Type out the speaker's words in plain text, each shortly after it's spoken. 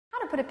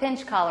put a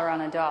pinch collar on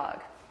a dog?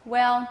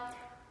 Well,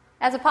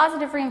 as a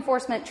positive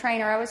reinforcement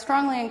trainer, I would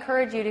strongly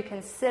encourage you to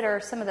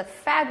consider some of the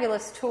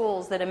fabulous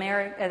tools that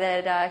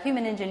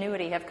human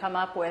ingenuity have come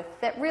up with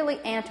that really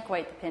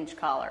antiquate the pinch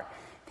collar.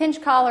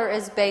 Pinch collar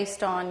is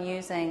based on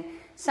using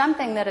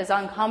something that is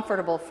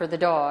uncomfortable for the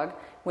dog,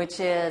 which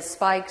is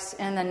spikes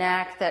in the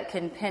neck that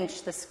can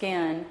pinch the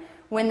skin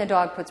when the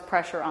dog puts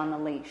pressure on the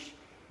leash.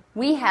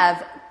 We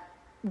have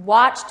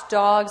watched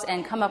dogs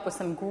and come up with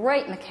some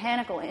great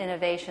mechanical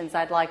innovations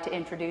I'd like to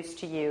introduce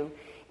to you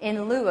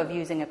in lieu of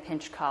using a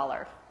pinch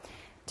collar.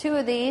 Two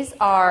of these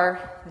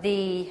are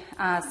the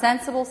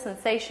Sensible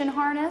Sensation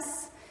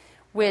Harness,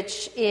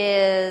 which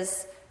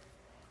is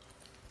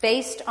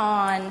based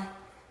on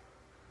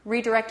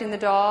redirecting the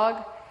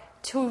dog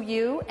to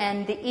you,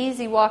 and the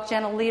Easy Walk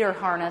Gentle Leader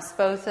Harness.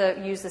 Both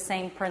use the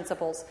same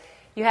principles.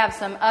 You have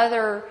some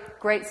other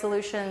great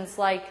solutions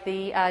like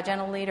the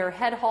Gentle Leader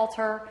Head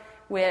Halter,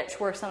 which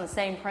works on the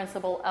same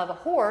principle of a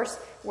horse,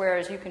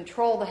 whereas you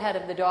control the head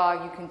of the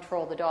dog, you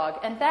control the dog.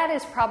 And that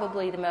is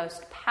probably the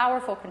most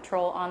powerful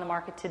control on the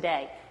market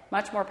today,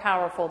 much more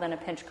powerful than a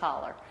pinch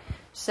collar.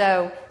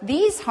 So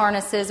these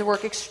harnesses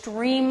work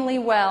extremely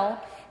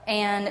well,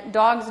 and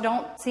dogs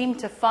don't seem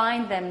to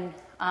find them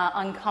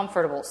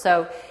uncomfortable.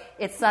 So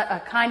it's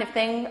a kind of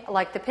thing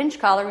like the pinch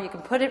collar, where you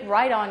can put it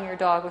right on your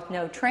dog with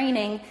no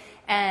training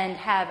and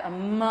have a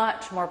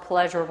much more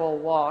pleasurable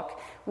walk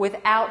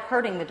without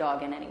hurting the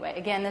dog in any way.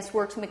 Again, this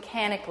works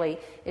mechanically.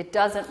 It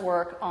doesn't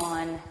work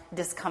on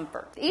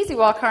discomfort. The Easy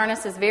Walk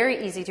harness is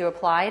very easy to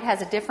apply. It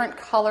has a different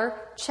color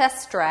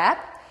chest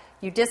strap.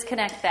 You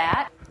disconnect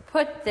that,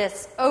 put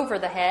this over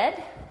the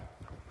head,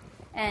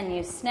 and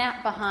you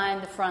snap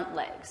behind the front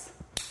legs.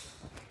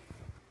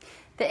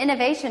 The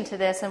innovation to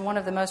this, and one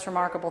of the most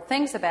remarkable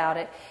things about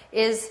it,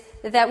 is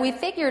that we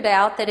figured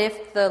out that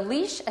if the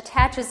leash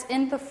attaches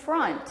in the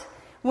front,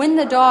 when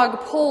the dog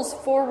pulls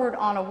forward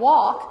on a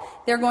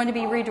walk, they're going to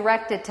be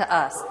redirected to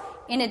us.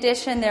 In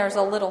addition, there's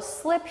a little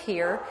slip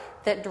here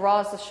that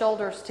draws the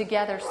shoulders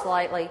together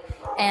slightly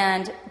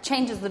and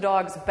changes the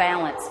dog's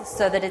balance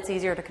so that it's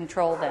easier to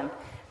control them.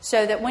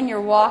 So that when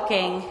you're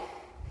walking,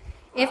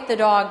 if the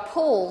dog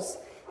pulls,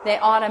 they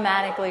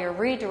automatically are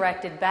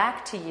redirected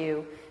back to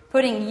you,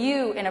 putting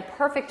you in a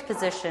perfect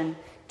position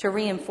to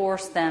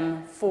reinforce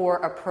them for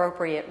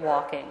appropriate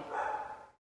walking.